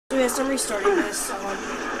Anyways, I'm restarting this.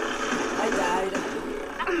 I died.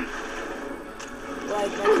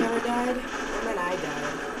 Like, my camera died, and then I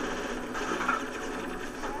died.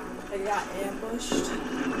 I got ambushed.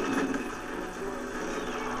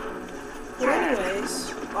 But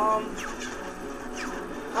anyways,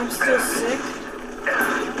 I'm still sick.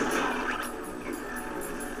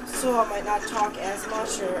 So I might not talk as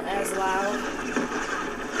much or as loud.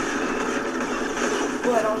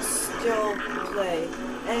 But I'll still play.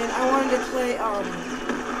 And I wanted to play,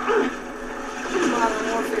 Modern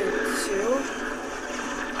Warfare 2.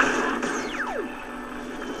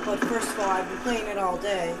 But first of all, I've been playing it all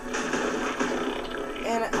day.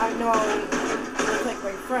 And I know it's like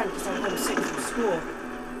my friend because I'm homesick from school.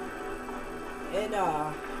 And,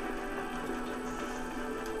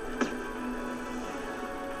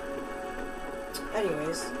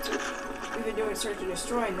 anyways, we've been doing Search and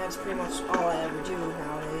Destroy, and that's pretty much all I ever do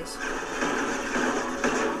nowadays.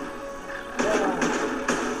 But,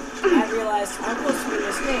 I realized I'm supposed to win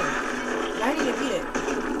this game, and I need to beat it.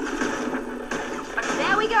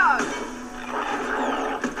 There we go!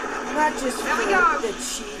 Not just for the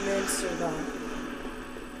achievements or the,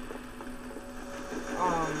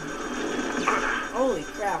 holy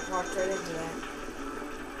crap, walked right into that.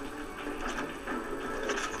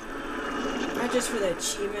 Not just for the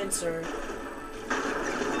achievements or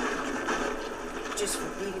just for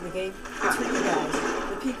beating the game. It's for you guys,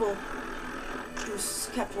 the people who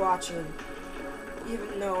kept watching,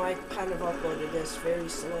 even though I kind of uploaded this very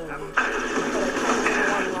slowly. But I kind of didn't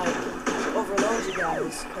want to, like, overload you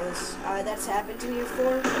guys, because that's happened to me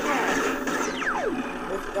before.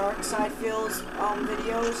 With Dark Side Feels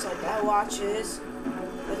videos, like I watch his,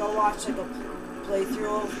 like I'll watch like a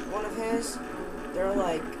playthrough of one of his. They're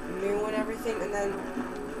like new and everything, and then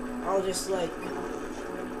I'll just like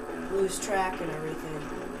lose track and everything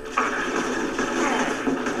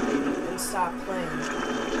and stop playing.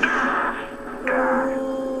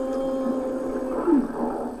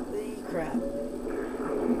 Holy crap.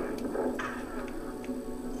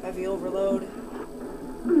 Heavy overload.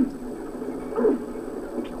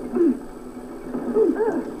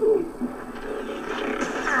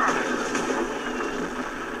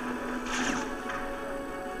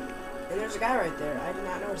 And there's a guy right there. I did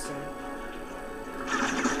not notice him.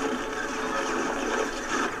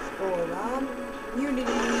 Hold on.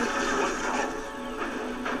 Unity.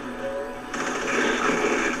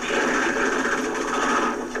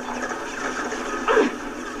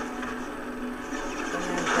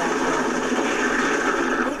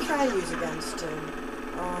 Use against him.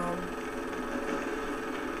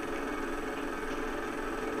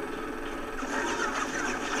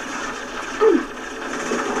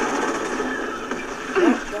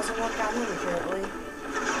 Nope, doesn't work on him apparently.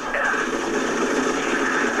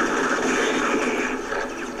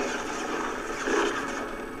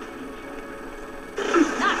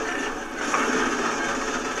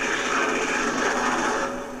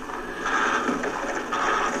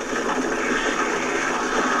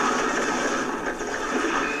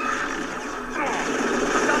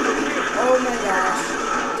 Oh my gosh.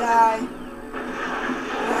 Die.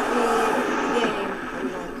 Let me game. I'm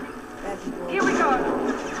like, bad people. Here we go!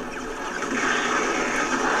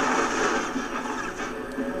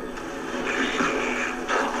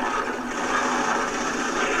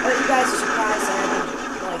 But you guys are surprised I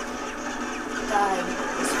haven't, like, died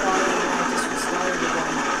this far and I just restarted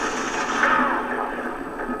again.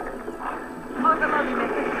 Overloading me.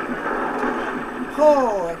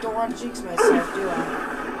 Oh, I don't want to jinx myself, do I?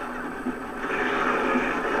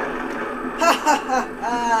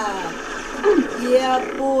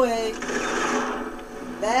 Yeah, boy.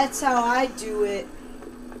 That's how I do it.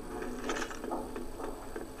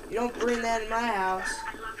 You don't bring that in my house.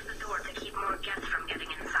 I locked the door to keep more Geth from getting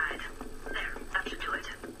inside. There, that should do it.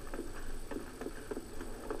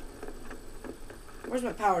 Where's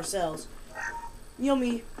my power cells?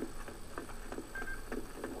 Yummy.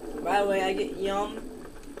 By the way, I get Yum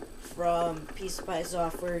from Piece of Pie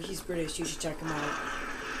Software. He's British. You should check him out.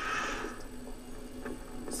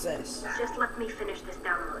 What's this? Just let me finish this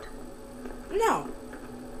download. No.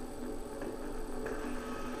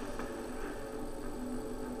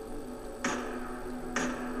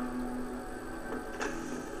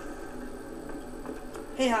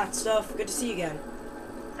 Hey, hot stuff. Good to see you again.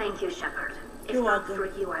 Thank you, Shepard. If You're not welcome.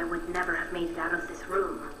 for you, I would never have made it out of this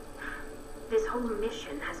room. This whole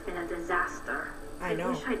mission has been a disaster. I know.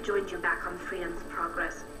 I wish I'd joined you back on Freedom's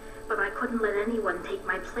Progress, but I couldn't let anyone take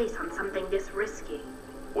my place on something this risky.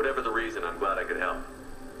 Whatever the reason, I'm glad I could help.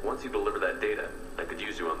 Once you deliver that data, I could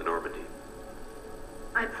use you on the Normandy.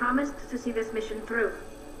 I promised to see this mission through.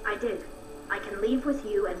 I did. I can leave with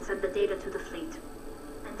you and send the data to the fleet.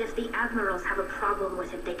 And if the admirals have a problem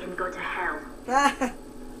with it, they can go to hell.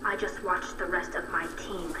 I just watched the rest of my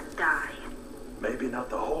team die. Maybe not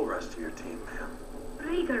the whole rest of your team, ma'am.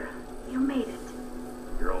 Rieger, you made it.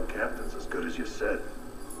 Your old captain's as good as you said.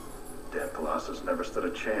 Damn Colossus never stood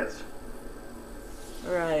a chance.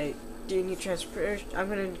 Alright, do you need transportation? I'm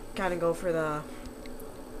gonna kind of go for the...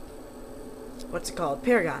 What's it called?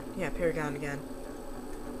 Paragon. Yeah, Paragon again.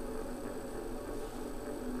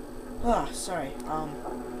 Oh, sorry.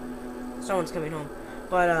 Someone's coming home.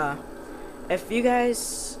 But, if you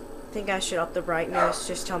guys think I should up the brightness,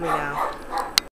 just tell me now.